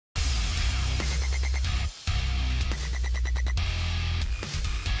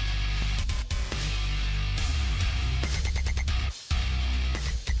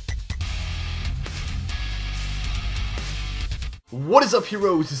What is up,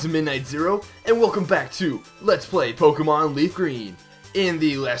 heroes? This is Midnight Zero, and welcome back to Let's Play Pokemon Leaf Green. In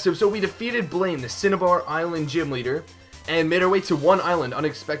the last episode, we defeated Blaine, the Cinnabar Island gym leader, and made our way to one island,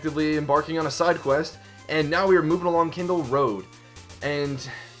 unexpectedly embarking on a side quest, and now we are moving along Kindle Road. And,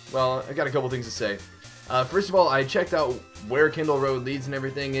 well, I got a couple things to say. First of all, I checked out where Kindle Road leads and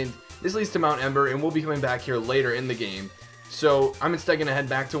everything, and this leads to Mount Ember, and we'll be coming back here later in the game. So, I'm instead going to head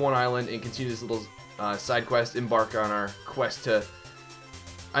back to one island and continue this little side quest, embark on our quest to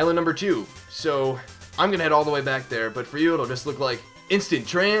island number 2. So I'm gonna head all the way back there, but for you it'll just look like instant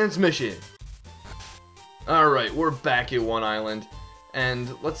transmission. Alright, we're back at one island, and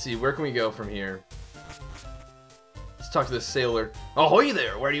let's see, where can we go from here? Let's talk to the sailor. Ahoy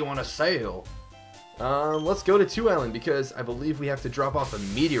there, where do you want to sail? Let's go to 2 Island, because I believe we have to drop off a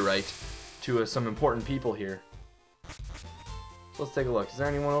meteorite to some important people here. So let's take a look. Is there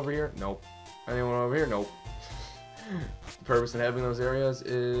anyone over here? Nope. Anyone over here? Nope. The purpose in having those areas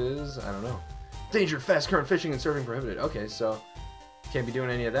is, I don't know. Danger, fast current fishing and surfing prohibited. Okay, so can't be doing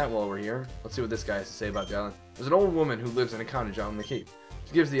any of that while we're here. Let's see what this guy has to say about the island. There's an old woman who lives in a cottage out on the cape.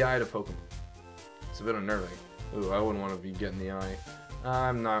 She gives the eye to Pokemon. It's a bit unnerving. Ooh, I wouldn't want to be getting the eye.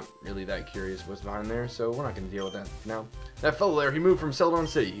 I'm not really that curious what's behind there, so we're not going to deal with that for now. That fellow there, he moved from Celadon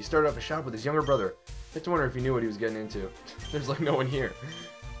City. He started up a shop with his younger brother. I have to wonder if he knew what he was getting into. There's like no one here.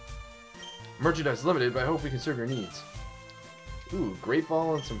 Merchandise limited, but I hope we can serve your needs. Ooh, great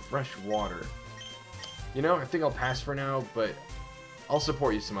ball and some fresh water. You know, I think I'll pass for now, but I'll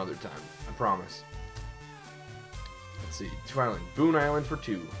support you some other time. I promise. Let's see. 2 Island. Boone Island for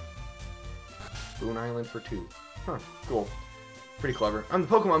 2. Boone Island for 2. Huh, cool. Pretty clever. I'm the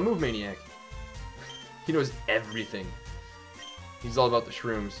Pokemon Move Maniac. He knows everything. He's all about the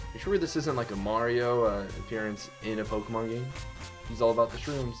shrooms. You sure this isn't like a Mario appearance in a Pokemon game? He's all about the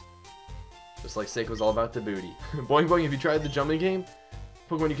shrooms. Just like Seiko's all about the booty. Boing boing, have you tried the jumping game?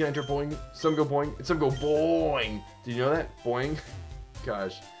 Pokemon you can enter boing, some go boing, and some go boing. Did you know that? Boing.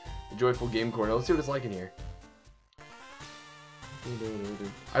 Gosh. The joyful game corner. Let's see what it's like in here.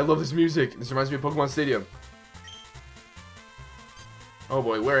 I love this music. This reminds me of Pokemon Stadium. Oh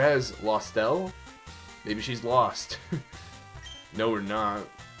boy, where has Lostel? Maybe she's lost. No, we're not.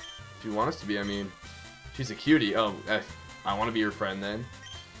 If you want us to be, I mean. She's a cutie. Oh, I want to be your friend then.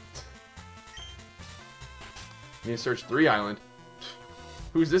 I need to search 3 Island.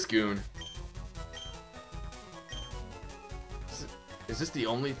 Who's this goon? Is this the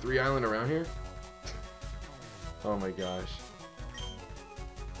only 3 Island around here? Oh my gosh.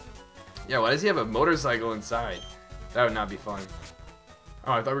 Yeah, why does he have a motorcycle inside? That would not be fun.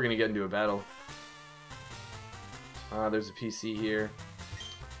 Oh, I thought we were going to get into a battle. There's a PC here.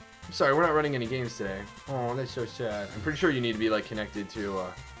 I'm sorry, we're not running any games today. Oh, that's so sad. I'm pretty sure you need to be like connected to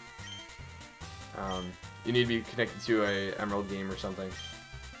you need to be connected to a Emerald game or something.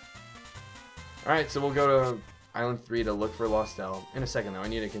 Alright, so we'll go to Island 3 to look for Lostel. In a second, though, I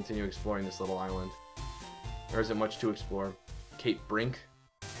need to continue exploring this little island. There isn't much to explore. Cape Brink.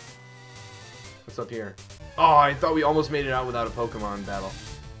 What's up here? Oh, I thought we almost made it out without a Pokemon battle.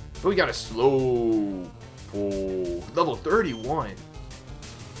 But we got a slow... Oh, level 31.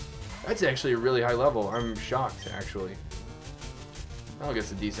 That's actually a really high level. I'm shocked, actually. That'll get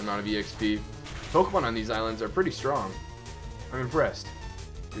us a decent amount of EXP. Pokemon on these islands are pretty strong. I'm impressed.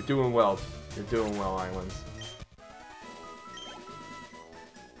 You're doing well. You're doing well, islands.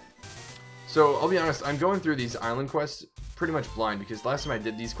 So, I'll be honest, I'm going through these island quests pretty much blind, because last time I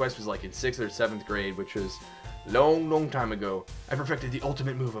did these quests was like in 6th or 7th grade, which was long time ago. I perfected the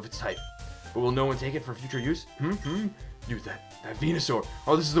ultimate move of its type. But will no one take it for future use? Use that Venusaur.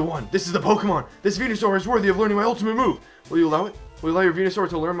 Oh, this is the one. This is the Pokemon. This Venusaur is worthy of learning my ultimate move. Will you allow it? Will you allow your Venusaur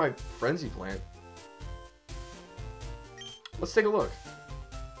to learn my Frenzy Plant? Let's take a look.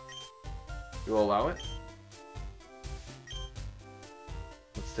 You will allow it?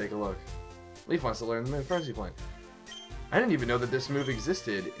 Let's take a look. Leaf wants to learn the Frenzy Plant. I didn't even know that this move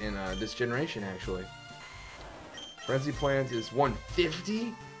existed in this generation, actually. Frenzy Plant is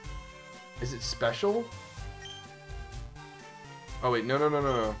 150? Is it special? Oh wait,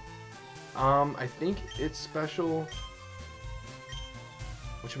 no. I think it's special.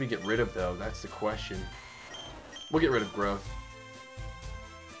 What should we get rid of, though? That's the question. We'll get rid of Growth.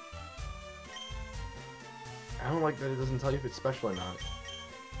 I don't like that it doesn't tell you if it's special or not.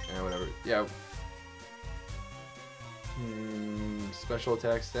 Yeah, whatever. Yeah. Special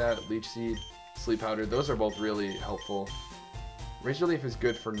attack stat, Leech Seed, Sleep Powder. Those are both really helpful. Razor Leaf is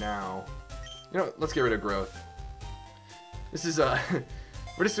good for now. You know what? Let's get rid of Growth. This is,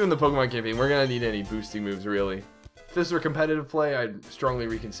 we're just doing the Pokemon campaign. We're gonna need any boosting moves, really. If this were competitive play, I'd strongly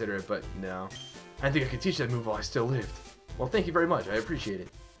reconsider it, but no. I think I could teach that move while I still lived. Well, thank you very much. I appreciate it.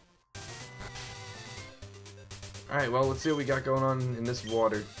 Alright, well, let's see what we got going on in this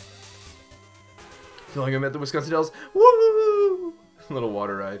water. Feel like I'm at the Wisconsin Dells. Woo! Little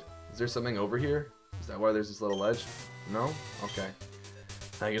water ride. Is there something over here? Is that why there's this little ledge? No? Okay.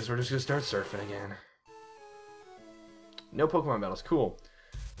 I guess we're just gonna start surfing again. No Pokemon battles. Cool.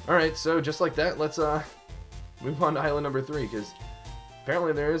 Alright, so just like that, let's move on to island number 3, because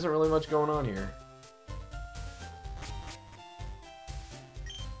apparently there isn't really much going on here.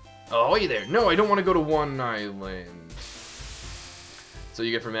 Oh, hey there! No, I don't want to go to one island. So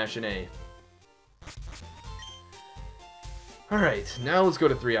you get from Ash and A. Alright, now let's go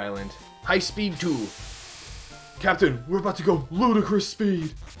to 3 Island. High Speed 2. Captain, we're about to go ludicrous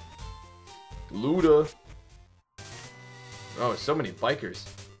speed. Luda. Oh, so many bikers.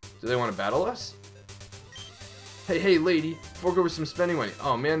 Do they want to battle us? Hey, lady, fork over some spending money.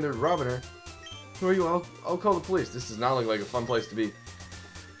 Oh man, they're robbing her. Who are you? I'll call the police. This does not look like a fun place to be.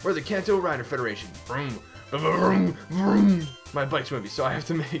 We're the Kanto Rider Federation. Vroom, vroom, vroom. My bike's wimpy, so I have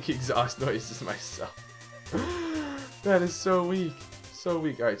to make exhaust noises myself. That is so weak. So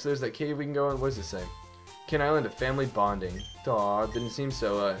weak. Alright, so there's that cave we can go in. What does this say? Ken Island of family bonding. Aw, didn't seem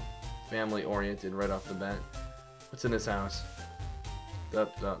so family oriented right off the bat. What's in this house? Oh,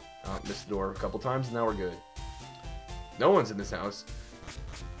 missed the door a couple times, and now we're good. No one's in this house.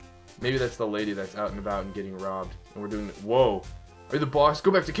 Maybe that's the lady that's out and about and getting robbed. And we're doing... Whoa! Are you the boss?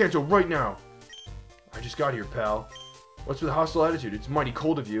 Go back to Kanto right now! I just got here, pal. What's with the hostile attitude? It's mighty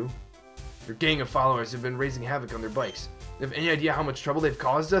cold of you. Your gang of followers have been raising havoc on their bikes. You have any idea how much trouble they've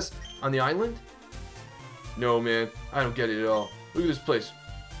caused us on the island? No, man. I don't get it at all. Look at this place.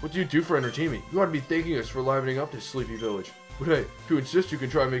 What do you do for entertainment? You ought to be thanking us for livening up this sleepy village. But hey, if you insist, you can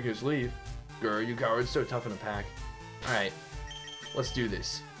try making us leave. Grr, you cowards, so tough in a pack. Alright, let's do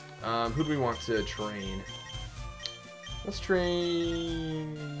this. Who do we want to train? Let's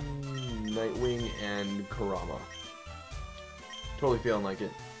train Nightwing and Kurama. Totally feeling like it.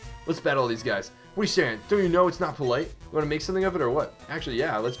 Let's battle these guys. What are you saying? Don't you know it's not polite? You want to make something of it or what? Actually,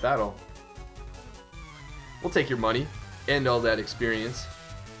 yeah, let's battle. We'll take your money and all that experience.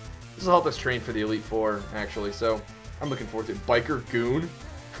 This will help us train for the Elite Four, actually, so I'm looking forward to it. Biker Goon?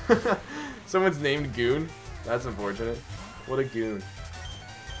 Someone's named Goon? That's unfortunate. What a goon.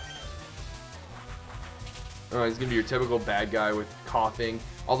 Oh, he's gonna be your typical bad guy with coughing,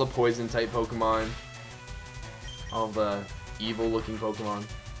 all the poison type Pokemon, all the evil looking Pokemon.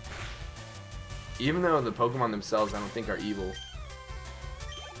 Even though the Pokemon themselves I don't think are evil.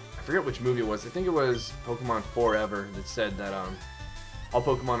 I forget which movie it was. I think it was Pokemon Forever that said that all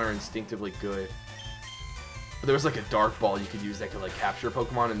Pokemon are instinctively good. But there was like a dark ball you could use that could like capture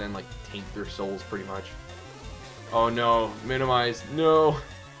Pokemon and then like taint their souls pretty much. Oh no, minimize, no.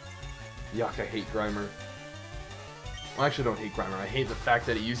 Yuck, I hate Grimer. Well, I actually don't hate Grimer. I hate the fact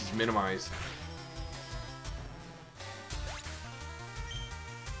that it uses minimize.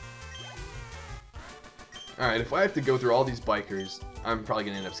 Alright, if I have to go through all these bikers, I'm probably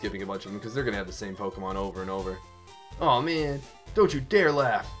going to end up skipping a bunch of them because they're going to have the same Pokemon over and over. Oh man, don't you dare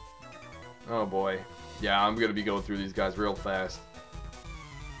laugh. Oh boy. Yeah, I'm going to be going through these guys real fast.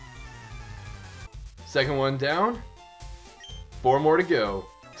 Second one down. 4 more to go.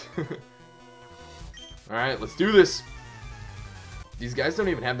 Alright, let's do this. These guys don't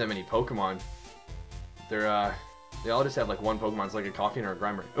even have that many Pokemon. They're, they all just have like one Pokemon. It's like a Coffee or a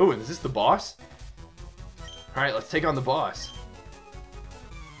Grimer. Oh, and is this the boss? Alright, let's take on the boss.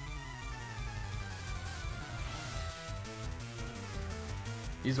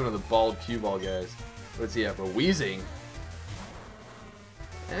 He's one of the bald cue ball guys. What's he have? A Weezing.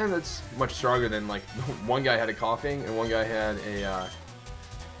 And that's much stronger than like one guy had a Coughing and one guy had a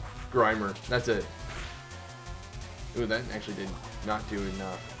Grimer. That's it. Ooh, that actually did not do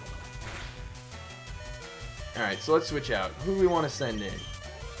enough. Alright, so let's switch out. Who do we want to send in?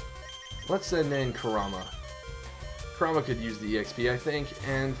 Let's send in Kurama. Kurama could use the EXP, I think,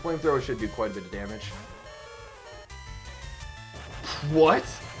 and Flamethrower should do quite a bit of damage. What?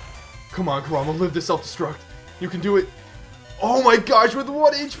 Come on, Kurama, live the self-destruct. You can do it. Oh my gosh, with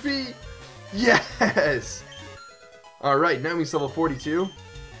 1 HP! Yes! Alright, now he's level 42.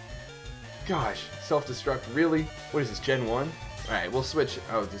 Gosh, self-destruct, really? What is this, Gen 1? Alright, we'll switch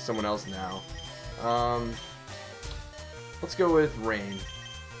out to someone else now. Let's go with Rain.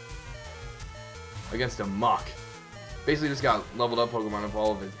 Against a Mach. Basically just got leveled up Pokemon of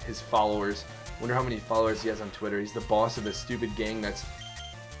all of his followers. Wonder how many followers he has on Twitter. He's the boss of a stupid gang that's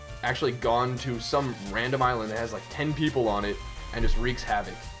actually gone to some random island that has like 10 people on it and just wreaks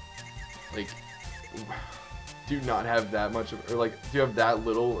havoc. Like, do you not have that much of, or like, do you have that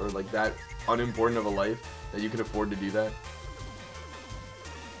little or like that unimportant of a life that you can afford to do that.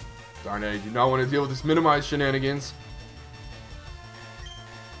 Darn it, I do not want to deal with this minimized shenanigans.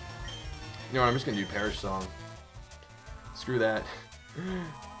 You know what, I'm just going to do Perish Song. Screw that.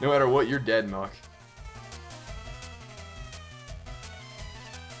 No matter what, you're dead, Muck.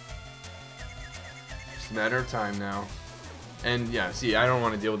 Just a matter of time now. And yeah, see, I don't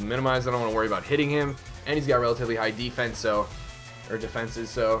want to deal with minimize. I don't want to worry about hitting him. And he's got relatively high defense, so... or defenses,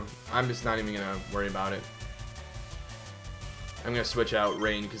 so I'm just not even going to worry about it. I'm going to switch out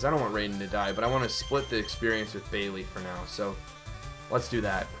Rain, because I don't want Raiden to die, but I want to split the experience with Bailey for now, so let's do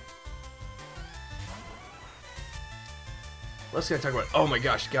that. Let's talk about, oh my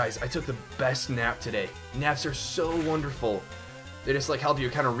gosh, guys, I took the best nap today. Naps are so wonderful. They just like help you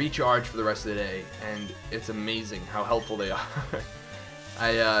kind of recharge for the rest of the day, and it's amazing how helpful they are.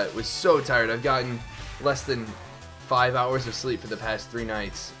 I was so tired. I've gotten less than 5 hours of sleep for the past 3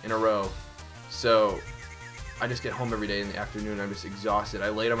 nights in a row, so I just get home every day in the afternoon. I'm just exhausted. I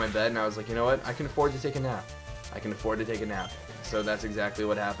laid on my bed and I was like, you know what? I can afford to take a nap. I can afford to take a nap. So that's exactly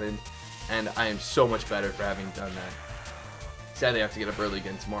what happened, and I am so much better for having done that. Sadly, I have to get up early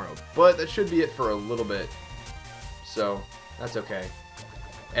again tomorrow, but that should be it for a little bit, so that's okay.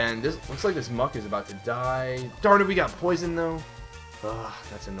 And this looks like this Muck is about to die. Darn it, we got poison though. Ugh,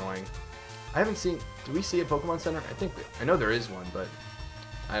 that's annoying. I haven't seen. Do we see a Pokemon Center? I know there is one, but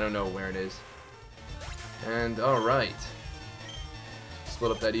I don't know where it is. And all right, split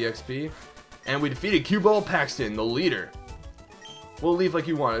up that EXP, and we defeated Cuball Paxton, the leader. We'll leave like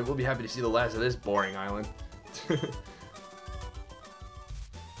you wanted. We'll be happy to see the last of this boring island.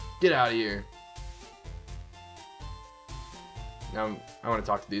 Get out of here. Now, I want to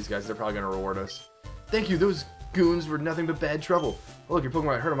talk to these guys. They're probably going to reward us. Thank you. Those goons were nothing but bad trouble. Oh, look, your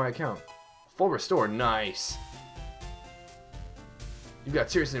Pokemon got hurt on my account. Full restore. Nice. You've got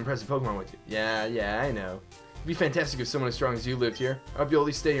seriously impressive Pokemon with you. Yeah, I know. It'd be fantastic if someone as strong as you lived here. I hope you'll at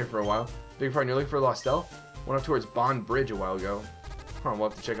least stay here for a while. Beg your pardon, you're looking for Lostel? Went up towards Bond Bridge a while ago. Huh, we'll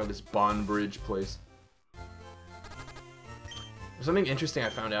have to check out this Bond Bridge place. Something interesting I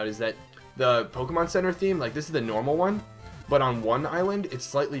found out is that the Pokemon Center theme, like this is the normal one, but on one island it's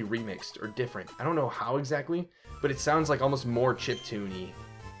slightly remixed or different. I don't know how exactly, but it sounds like almost more chiptune-y.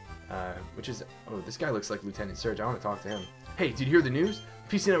 Which is, oh, this guy looks like Lieutenant Surge. I want to talk to him. Hey, did you hear the news?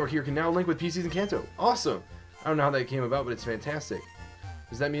 PC Network here can now link with PCs in Kanto. Awesome! I don't know how that came about, but it's fantastic.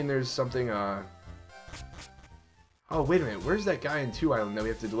 Does that mean there's something, Oh, wait a minute. Where's that guy in 2 Island that we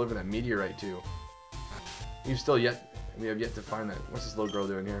have to deliver that meteorite to? We have yet to find that. What's this little girl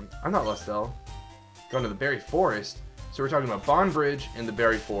doing here? I'm not Lostel. Going to the Berry Forest. So we're talking about Bond Bridge and the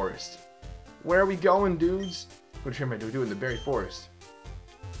Berry Forest. Where are we going, dudes? What am I doing in the Berry Forest?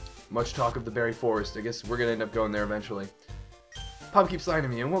 Much talk of the Berry Forest. I guess we're going to end up going there eventually. Pop keeps lying to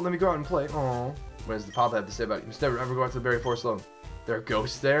me and won't let me go out and play. Aww. What does the Pop have to say about it? You must never ever go out to the Berry Forest alone. There are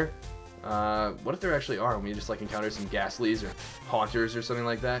ghosts there? What if there actually are and we just like encounter some Ghastlies or Haunters or something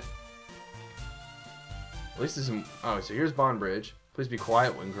like that? At least there's some... Oh, so here's Bond Bridge. Please be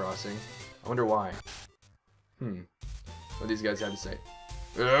quiet when crossing. I wonder why. What do these guys have to say?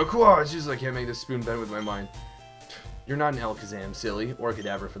 Quads! Just I can't make this spoon bend with my mind. You're not an Alakazam, silly. Or a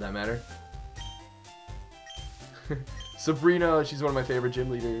Kadabra, for that matter. Sabrina, she's one of my favorite gym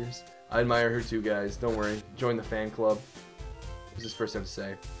leaders. I admire her too, guys. Don't worry. Join the fan club. What's this person have to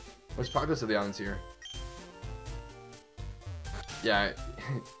say? What's the progress of the islands here? Yeah,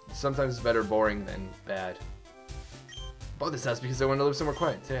 sometimes it's better boring than bad. Bought this house because I want to live somewhere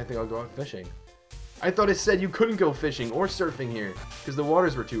quiet. Today I think I'll go out fishing. I thought it said you couldn't go fishing or surfing here because the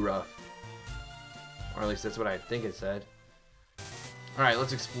waters were too rough. Or at least that's what I think it said. Alright,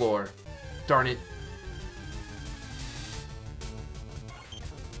 let's explore. Darn it.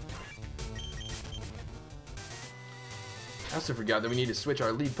 I also forgot that we need to switch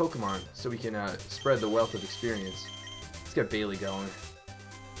our lead Pokemon so we can spread the wealth of experience. Let's get Bailey going.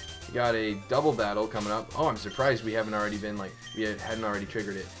 We got a double battle coming up. Oh, I'm surprised we haven't already been like, we hadn't already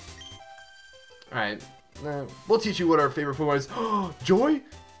triggered it. Alright, we'll teach you what our favorite Pokemon is. Oh, Joy?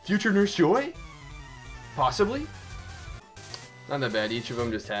 Future Nurse Joy? Possibly? Not that bad. Each of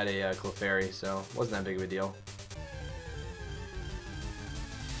them just had a Clefairy, so wasn't that big of a deal.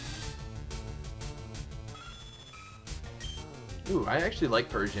 Ooh, I actually like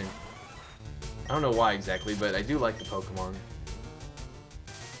Persian. I don't know why exactly, but I do like the Pokemon.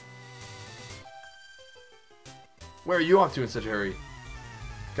 Where are you off to in such a hurry?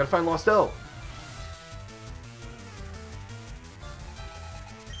 Gotta find Lostel.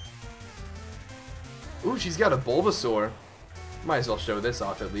 Ooh, she's got a Bulbasaur. Might as well show this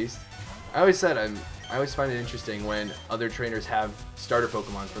off at least. I always said I always find it interesting when other trainers have starter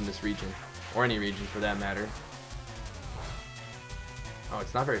Pokemon from this region. Or any region for that matter. Oh,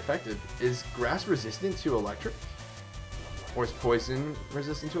 it's not very effective. Is grass resistant to electric? Or is poison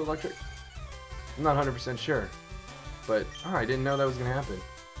resistant to electric? I'm not 100% sure. But, oh, I didn't know that was going to happen.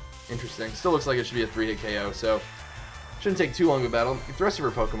 Interesting. Still looks like it should be a 3-hit KO, so shouldn't take too long of a battle. If the rest of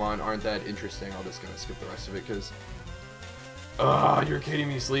her Pokemon aren't that interesting, I'll just kind of skip the rest of it, because... Oh, you're kidding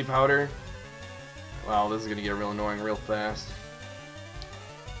me, Sleep Powder? Wow, this is going to get real annoying real fast.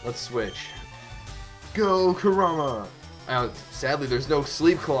 Let's switch. Go, Kurama! Sadly, there's no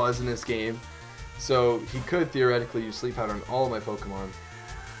Sleep Claws in this game, so he could theoretically use Sleep Powder on all of my Pokemon.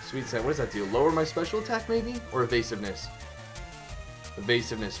 Sweet Scent, what does that do? Lower my special attack, maybe? Or Evasiveness?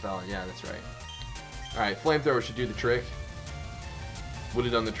 Evasiveness fell, yeah, that's right. Alright, Flamethrower should do the trick. Would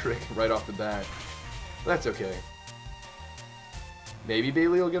have done the trick right off the bat. But that's okay. Maybe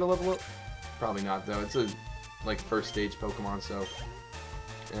Bailey will get a level up? Probably not, though. It's a, like, first stage Pokemon, so...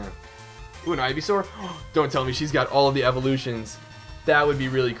 Yeah. Ooh, an Ivysaur? Don't tell me she's got all of the evolutions. That would be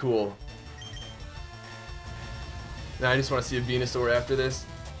really cool. Now I just want to see a Venusaur after this.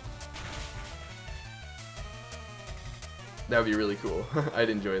 That would be really cool. I'd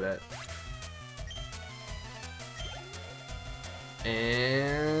enjoy that.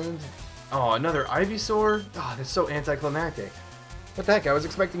 And... Oh, another Ivysaur? Oh, that's so anticlimactic. What the heck? I was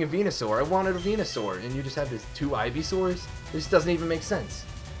expecting a Venusaur. I wanted a Venusaur, and you just have this 2 Ivysaurs? This doesn't even make sense.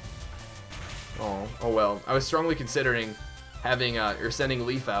 Oh well. I was strongly considering having or sending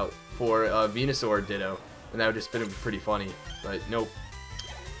Leaf out for Venusaur Ditto, and that would just been pretty funny. But nope.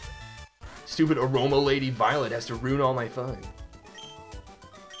 Stupid Aroma Lady Violet has to ruin all my fun.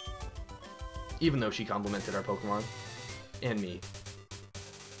 Even though she complimented our Pokemon and me,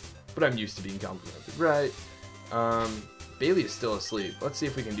 but I'm used to being complimented, right? Bailey is still asleep. Let's see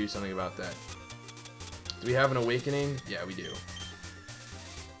if we can do something about that. Do we have an awakening? Yeah, we do.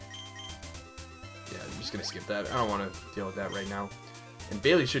 Yeah, I'm just gonna skip that. I don't want to deal with that right now. And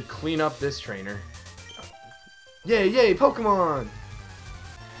Bailey should clean up this trainer. Yay, yay, Pokemon!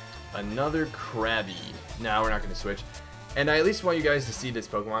 Another Krabby. Nah, we're not gonna switch. And I at least want you guys to see this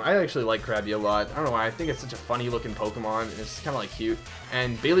Pokemon. I actually like Krabby a lot. I don't know why. I think it's such a funny looking Pokemon. And it's kind of like cute.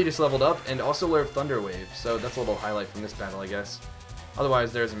 And Bailey just leveled up and also learned Thunder Wave. So that's a little highlight from this battle, I guess.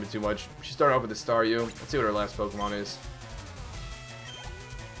 Otherwise, there hasn't been too much. She started off with a Staryu. Let's see what her last Pokemon is.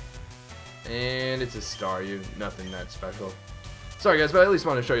 And it's a Staryu. Nothing that special. Sorry guys, but I at least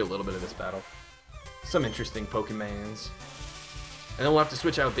want to show you a little bit of this battle. Some interesting Pokemans. And then we'll have to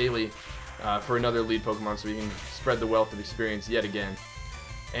switch out Bailey for another lead Pokemon so we can spread the wealth of experience yet again.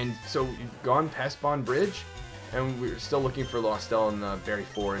 And so we've gone past Bond Bridge, and we're still looking for Lostel in the Berry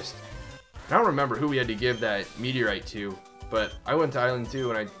Forest. I don't remember who we had to give that meteorite to, but I went to Island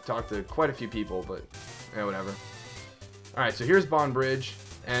 2 and I talked to quite a few people, but yeah, whatever. Alright, so here's Bond Bridge,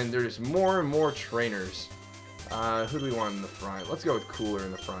 and there's more and more trainers. Who do we want in the front? Let's go with Cooler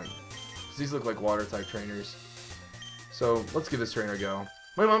in the front, because these look like water-type trainers. So let's give this trainer a go.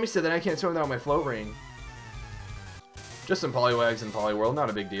 My mommy said that I can't swim without my float ring. Just some Poliwags and Poliwhirl, not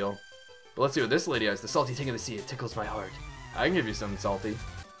a big deal. But let's see what this lady has. The salty ting of the sea, it tickles my heart. I can give you something salty.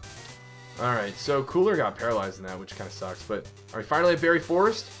 Alright, so Cooler got paralyzed in that, which kind of sucks. But are we finally at Berry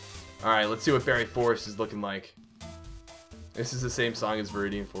Forest? Alright, let's see what Berry Forest is looking like. This is the same song as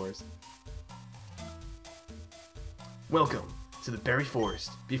Viridian Forest. Welcome to the Berry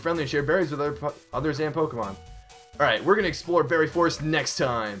Forest. Be friendly and share berries with others and Pokemon. Alright, we're going to explore Berry Forest next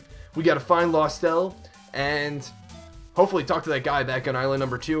time. We got to find Lostel and hopefully talk to that guy back on Island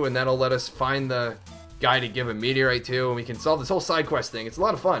number 2, and that'll let us find the guy to give a meteorite to, and we can solve this whole side quest thing. It's a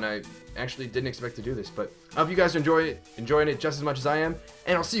lot of fun. I actually didn't expect to do this, but I hope you guys are enjoying it just as much as I am,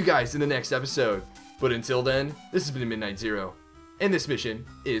 and I'll see you guys in the next episode. But until then, this has been Midnight Zero, and this mission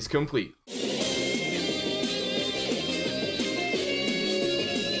is complete.